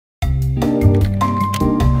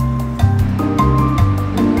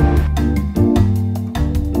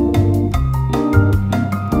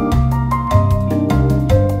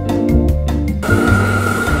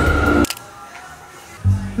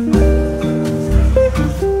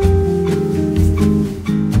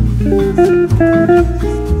There's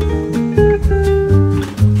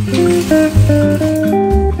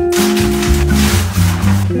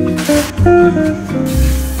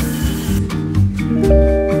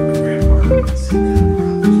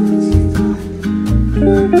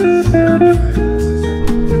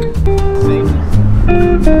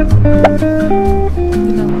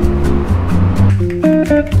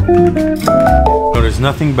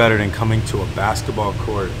nothing better than coming to a basketball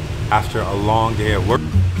court after a long day at work.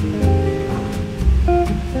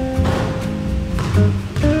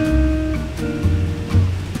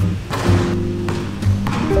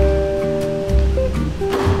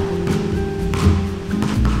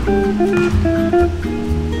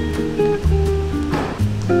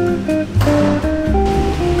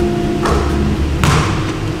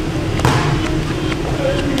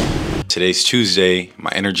 Today's Tuesday,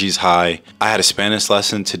 my energy's high. I had a Spanish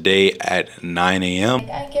lesson today at 9 a.m.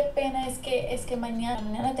 Ay, qué pena, es que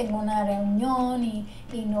mañana tengo una reunión y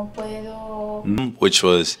no puedo. Which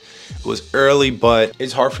was, it was early, but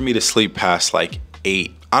it's hard for me to sleep past like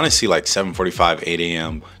 8. Honestly, like 7:45, 8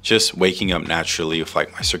 a.m. Just waking up naturally with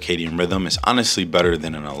like my circadian rhythm is honestly better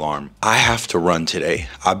than an alarm. I have to run today.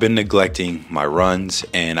 I've been neglecting my runs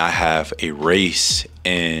and I have a race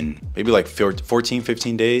in maybe like 14,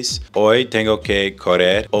 15 days. Hoy tengo que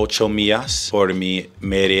correr 8 millas por mi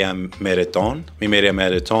media maratón. Mi media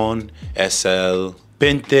maratón es el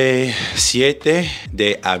 27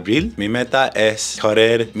 de abril. Mi meta es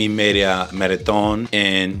correr mi media maratón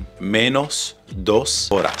en menos 2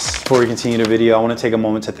 horas. Before we continue the video, I want to take a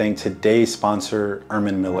moment to thank today's sponsor,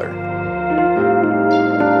 Miller.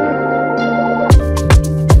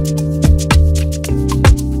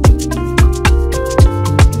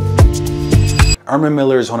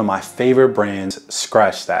 Miller is one of my favorite brands,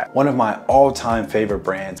 scratch that. One of my all-time favorite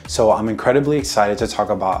brands. So I'm incredibly excited to talk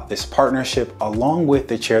about this partnership along with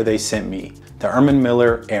the chair they sent me, the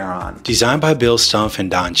Miller Aeron. Designed by Bill Stumpf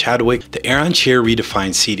and Don Chadwick, the Aeron chair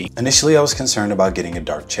redefines seating. Initially, I was concerned about getting a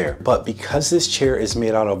dark chair, but because this chair is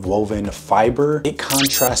made out of woven fiber, it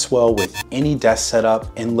contrasts well with any desk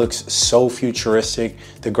setup and looks so futuristic.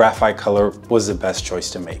 The graphite color was the best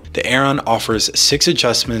choice to make. The Aeron offers 6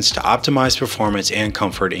 adjustments to optimize performance and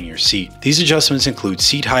comfort in your seat. These adjustments include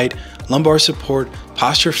seat height, lumbar support,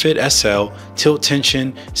 posture fit SL, tilt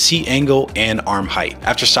tension, seat angle, and arm height.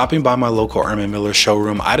 After stopping by my local Miller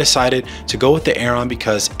showroom, I decided to go with the Aeron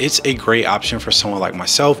because it's a great option for someone like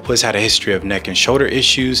myself who has had a history of neck and shoulder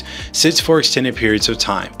issues, sits for extended periods of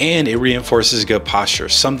time, and it reinforces good posture,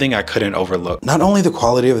 something I couldn't overlook. Not only the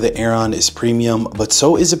quality of the Aeron is premium, but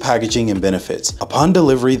so is the packaging and benefits. Upon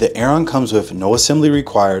delivery, the Aeron comes with no assembly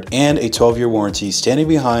required and a 12-year warranty, standing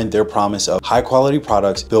behind their promise of high-quality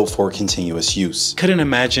products built for continuous use. Couldn't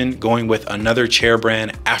imagine going with another chair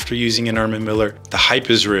brand after using an Miller. The hype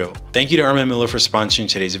is real. Thank you to Miller for sponsoring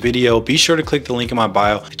today's video. Be sure to click the link in my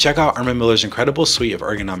bio to check out Miller's incredible suite of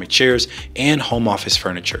ergonomic chairs and home office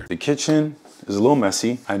furniture. The kitchen is a little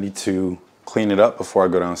messy. I need to clean it up before I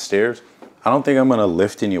go downstairs. I don't think I'm gonna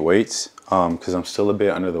lift any weights because I'm still a bit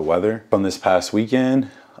under the weather from this past weekend.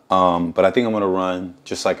 But I think I'm gonna run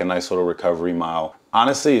just like a nice little recovery mile.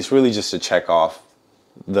 Honestly, it's really just to check off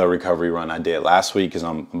the recovery run I did last week because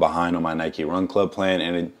I'm behind on my Nike Run Club plan,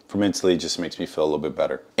 and it mentally just makes me feel a little bit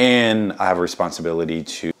better. And I have a responsibility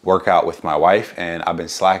to work out with my wife, and I've been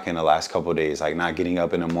slacking the last couple of days, like not getting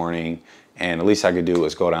up in the morning, and the least I could do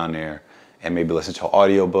was go down there and maybe listen to an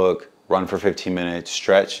audiobook, run for 15 minutes,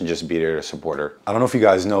 stretch, and just be there to support her. I don't know if you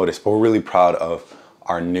guys noticed, but we're really proud of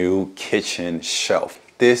our new kitchen shelf.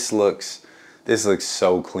 This looks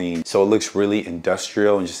so clean. So it looks really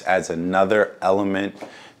industrial and just adds another element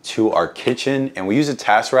to our kitchen. And we use a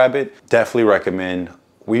TaskRabbit. Definitely recommend.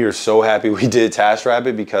 We are so happy we did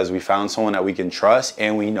TaskRabbit because we found someone that we can trust,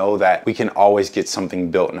 and we know that we can always get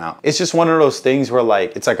something built now. It's just one of those things where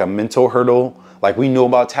like, it's like a mental hurdle. Like we knew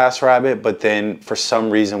about TaskRabbit, but then for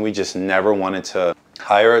some reason we just never wanted to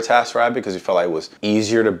hire a TaskRabbit because we felt like it was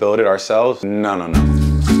easier to build it ourselves. No.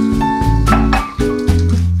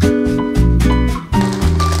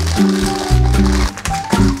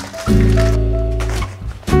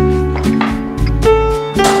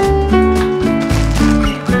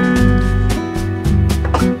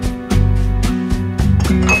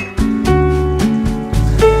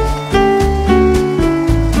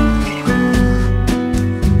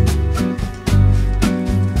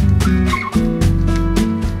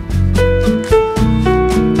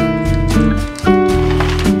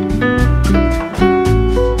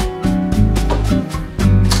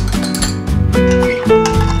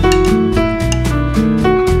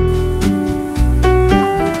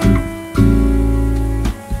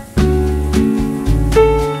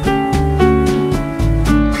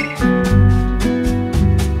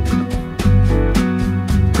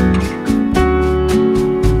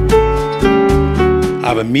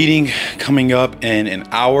 meeting coming up in an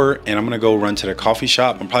hour, and I'm gonna go run to the coffee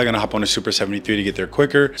shop. I'm probably gonna hop on a Super 73 to get there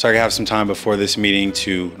quicker so I can have some time before this meeting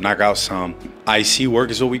to knock out some IC work,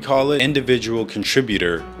 is what we call it, individual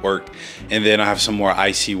contributor work. And then I have some more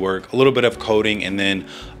IC work, a little bit of coding, and then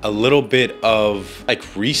a little bit of like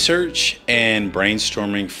research and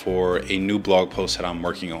brainstorming for a new blog post that I'm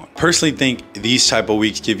working on. Personally think these type of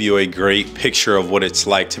weeks give you a great picture of what it's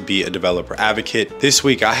like to be a developer advocate. This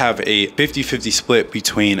week I have a 50-50 split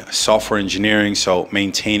between software engineering, so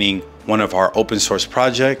maintaining one of our open source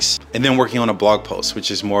projects, and then working on a blog post, which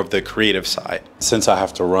is more of the creative side. Since I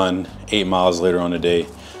have to run 8 miles later on the day,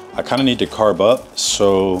 I kind of need to carb up.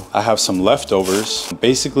 So I have some leftovers,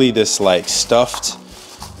 basically this like stuffed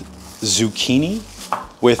zucchini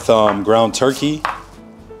with ground turkey.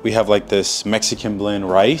 We have like this Mexican blend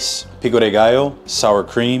rice, pico de gallo, sour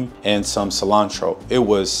cream, and some cilantro. It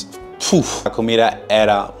was, poof, la comida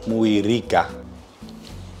era muy rica.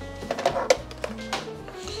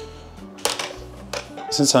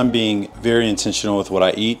 Since I'm being very intentional with what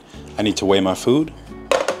I eat, I need to weigh my food.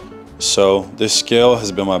 So this scale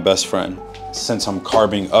has been my best friend. Since I'm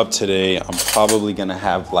carbing up today, I'm probably gonna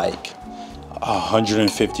have like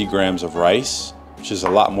 150 grams of rice, which is a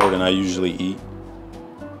lot more than I usually eat.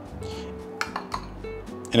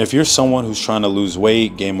 And if you're someone who's trying to lose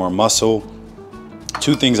weight, gain more muscle,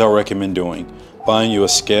 2 things I recommend doing: buying you a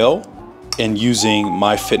scale and using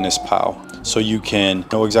MyFitnessPal, so you can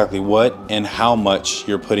know exactly what and how much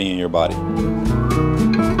you're putting in your body.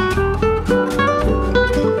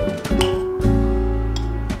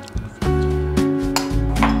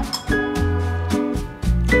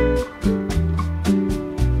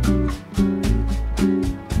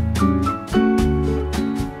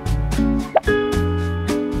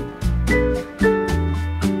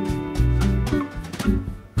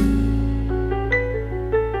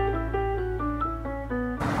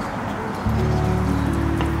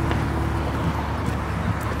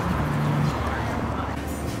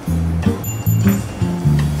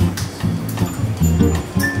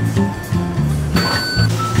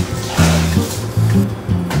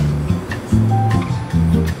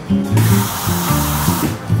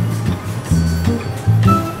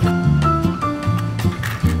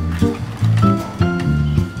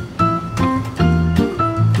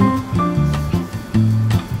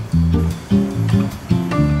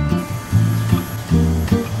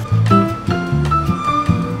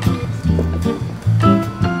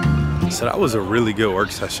 So that was a really good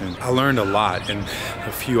work session. I learned a lot in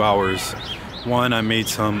a few hours. One, I made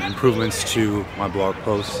some improvements to my blog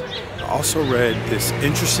post. I also read this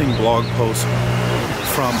interesting blog post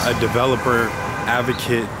from a developer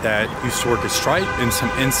advocate that used to work at Stripe, and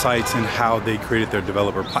some insights in how they created their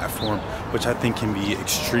developer platform, which I think can be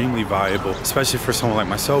extremely valuable, especially for someone like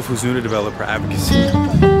myself who's new to developer advocacy.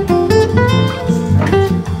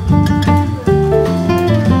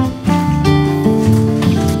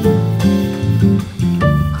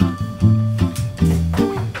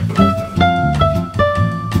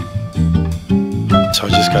 So I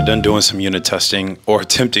just got done doing some unit testing, or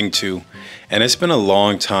attempting to, and it's been a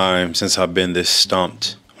long time since I've been this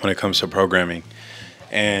stumped when it comes to programming.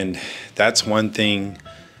 And that's one thing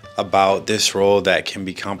about this role that can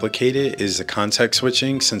be complicated, is the context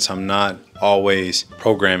switching. Since I'm not always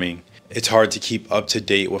programming, it's hard to keep up to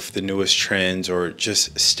date with the newest trends or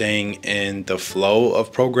just staying in the flow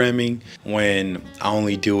of programming when I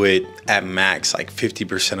only do it at max like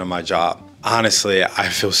 50% of my job. Honestly, I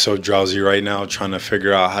feel so drowsy right now trying to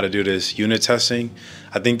figure out how to do this unit testing.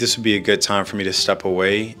 I think this would be a good time for me to step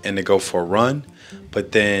away and to go for a run.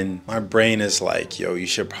 But then my brain is like, yo, you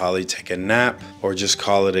should probably take a nap or just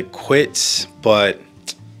call it a quits. But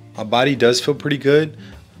my body does feel pretty good.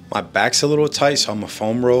 My back's a little tight, so I'm a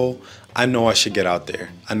foam roll. I know I should get out there.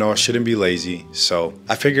 I know I shouldn't be lazy. So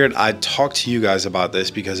I figured I'd talk to you guys about this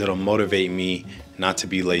because it'll motivate me not to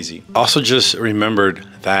be lazy. Also just remembered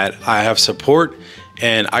that I have support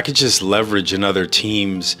and I could just leverage another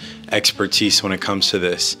team's expertise when it comes to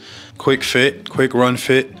this. Quick fit, quick run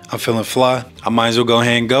fit. I'm feeling fly. I might as well go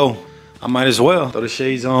ahead and go. I might as well throw the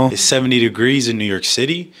shades on. It's 70 degrees in New York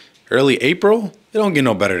City. Early April, it don't get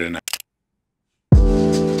no better than that.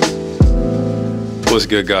 What's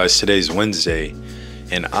good, guys? Today's Wednesday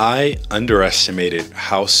and I underestimated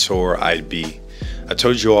how sore I'd be. I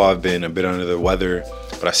told you all I've been a bit under the weather,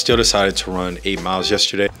 but I still decided to run 8 miles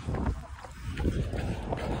yesterday.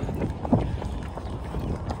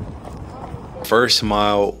 First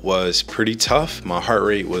mile was pretty tough. My heart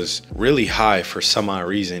rate was really high for some odd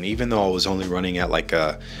reason, even though I was only running at like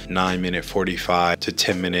a 9-minute 45 to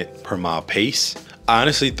 10-minute per mile pace. I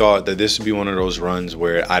honestly thought that this would be one of those runs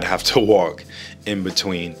where I'd have to walk. in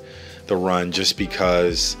between the run just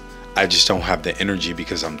because I just don't have the energy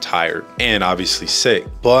because I'm tired and obviously sick.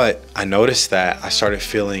 But I noticed that I started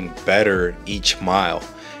feeling better each mile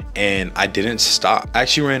and I didn't stop. I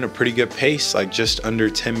actually ran a pretty good pace, like just under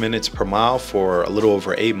 10 minutes per mile for a little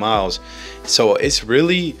over 8 miles. So it's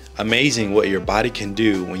really amazing what your body can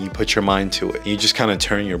do when you put your mind to it. You just kind of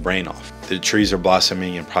turn your brain off. The trees are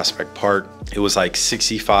blossoming in Prospect Park. It was like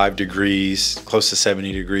 65 degrees, close to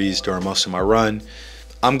 70 degrees during most of my run.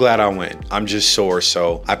 I'm glad I went. I'm just sore,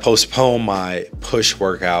 so I postponed my push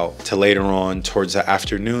workout to later on towards the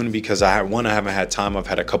afternoon because I haven't had time. I've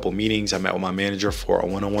had a couple meetings. I met with my manager for a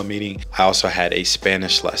one-on-one meeting. I also had a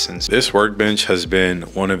Spanish lessons. This workbench has been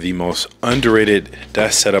one of the most underrated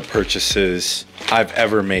desk setup purchases I've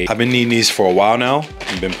ever made. I've been needing these for a while now.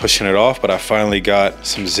 I've been pushing it off, but I finally got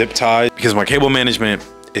some zip ties because my cable management,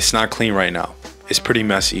 it's not clean right now. It's pretty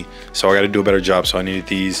messy, so I got to do a better job. So I needed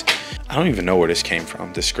these. I don't even know where this came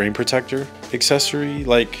from. The screen protector accessory,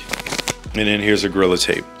 like, and then here's a Gorilla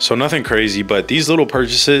Tape. So nothing crazy, but these little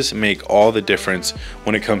purchases make all the difference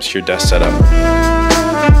when it comes to your desk setup.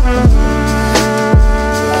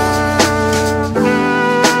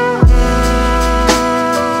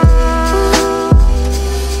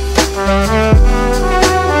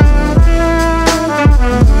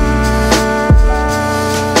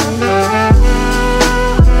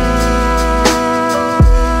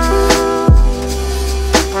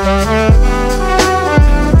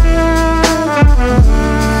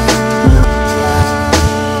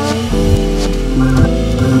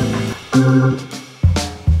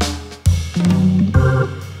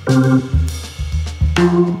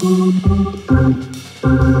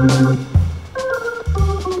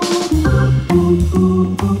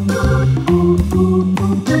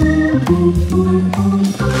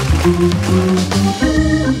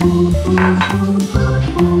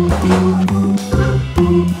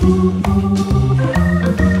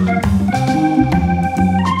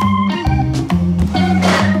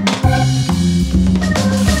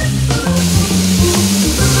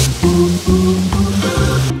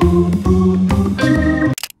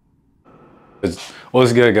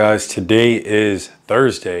 What's good, guys? Today is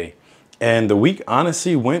Thursday and the week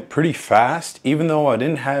honestly went pretty fast, even though I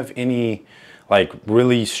didn't have any like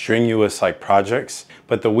really strenuous like projects,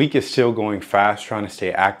 but the week is still going fast, trying to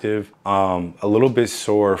stay active. A little bit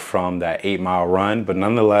sore from that 8-mile run, but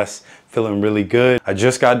nonetheless feeling really good. I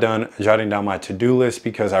just got done jotting down my to-do list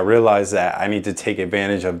because I realized that I need to take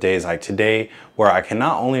advantage of days like today where I can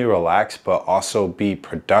not only relax but also be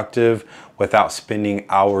productive without spending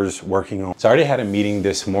hours working on. So I already had a meeting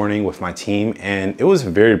this morning with my team and it was a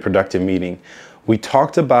very productive meeting. We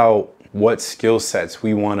talked about what skill sets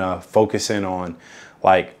we want to focus in on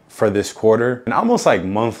like for this quarter and almost like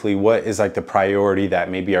monthly, what is like the priority that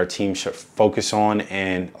maybe our team should focus on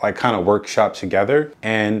and like kind of workshop together.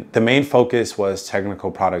 And the main focus was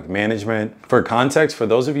technical product management. For context, for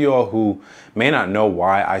those of you all who may not know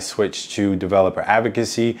why I switched to developer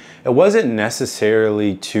advocacy, it wasn't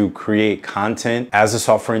necessarily to create content as a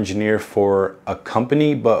software engineer for a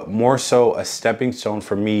company, but more so a stepping stone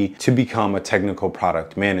for me to become a technical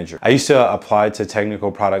product manager. I used to apply to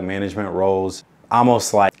technical product management roles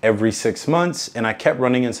almost like every 6 months, and I kept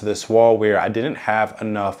running into this wall where I didn't have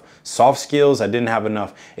enough soft skills. I didn't have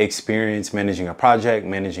enough experience managing a project,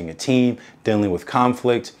 managing a team, dealing with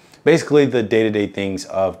conflict, basically the day-to-day things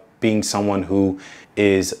of being someone who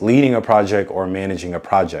is leading a project or managing a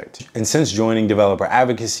project. And since joining developer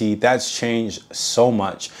advocacy, that's changed so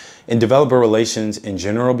much in developer relations in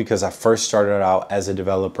general, because I first started out as a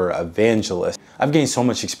developer evangelist. I've gained so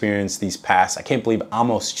much experience these past, I can't believe,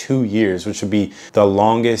 almost 2 years, which would be the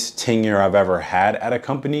longest tenure I've ever had at a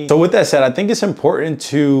company. So with that said, I think it's important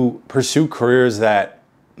to pursue careers that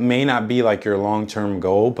may not be like your long-term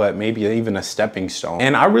goal, but maybe even a stepping stone.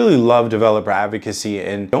 And I really love developer advocacy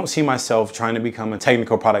and don't see myself trying to become a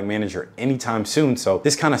technical product manager anytime soon. So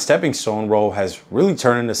this kind of stepping stone role has really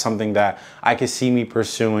turned into something that I could see me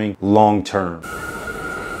pursuing long-term.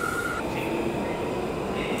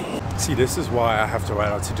 See, this is why I have to write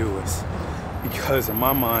out to-do lists, because in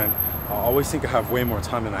my mind, I always think I have way more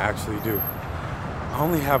time than I actually do. I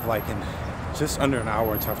only have like just under an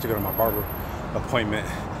hour until I have to go to my barber appointment,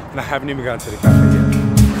 and I haven't even gotten to the cafe yet.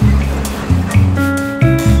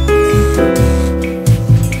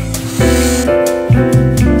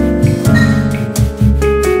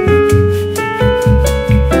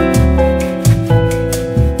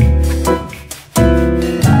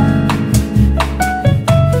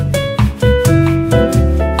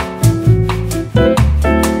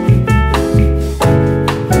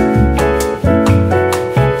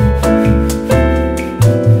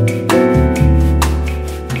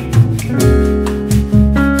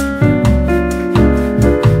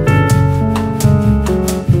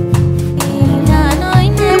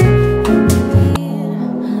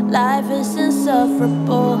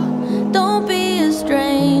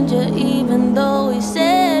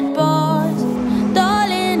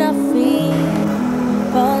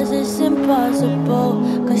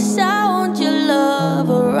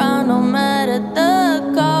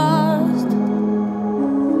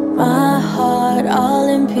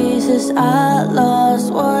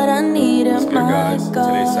 What's good, guys?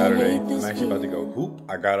 Today's Saturday. I'm actually about to go hoop.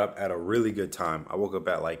 I got up at a really good time. I woke up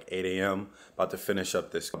at like 8 a.m. About to finish up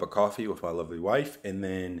this cup of coffee with my lovely wife, and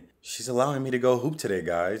then she's allowing me to go hoop today,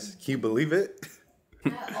 guys. Can you believe it?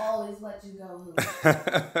 I always let you go hoop.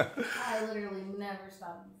 I literally never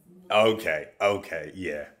stop. Okay,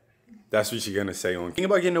 yeah. That's what you're gonna say on. Think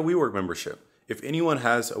about getting a WeWork membership. If anyone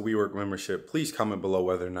has a WeWork membership, please comment below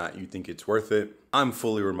whether or not you think it's worth it. I'm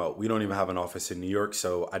fully remote. We don't even have an office in New York,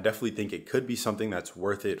 so I definitely think it could be something that's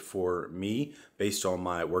worth it for me based on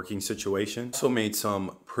my working situation. Also made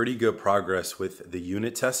some pretty good progress with the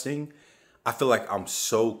unit testing. I feel like I'm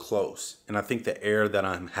so close, and I think the error that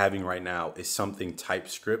I'm having right now is something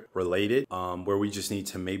TypeScript related, where we just need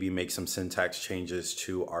to maybe make some syntax changes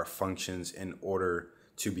to our functions in order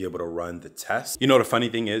to be able to run the test. You know, the funny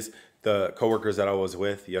thing is, the coworkers that I was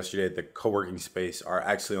with yesterday at the co-working space are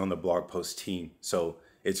actually on the blog post team. So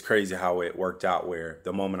it's crazy how it worked out, where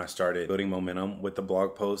the moment I started building momentum with the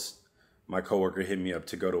blog post, my coworker hit me up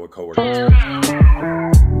to go to a co-working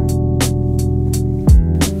space.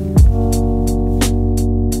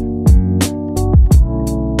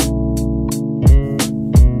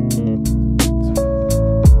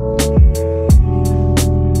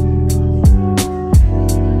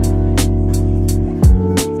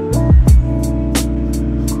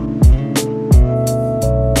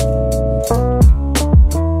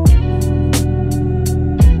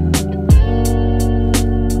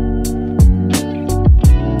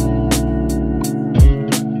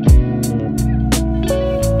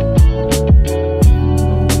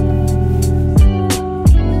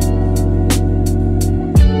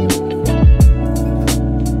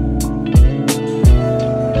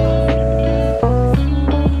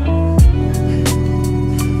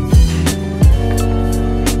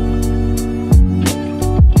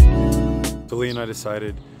 I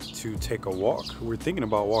decided to take a walk. We're thinking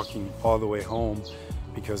about walking all the way home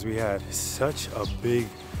because we had such a big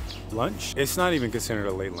lunch. It's not even considered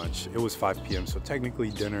a late lunch. It was 5 p.m. so technically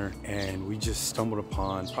dinner, and we just stumbled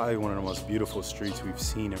upon probably one of the most beautiful streets we've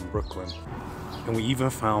seen in Brooklyn. And we even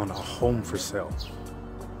found a home for sale.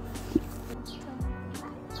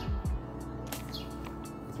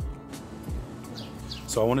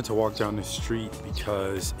 So I wanted to walk down this street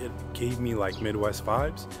because it gave me like Midwest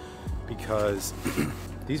vibes, because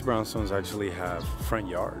these brownstones actually have front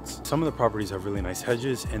yards. Some of the properties have really nice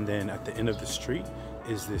hedges, and then at the end of the street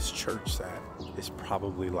is this church that is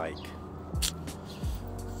probably like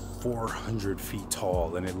 400 feet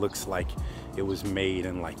tall, and it looks like it was made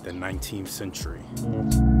in like the 19th century.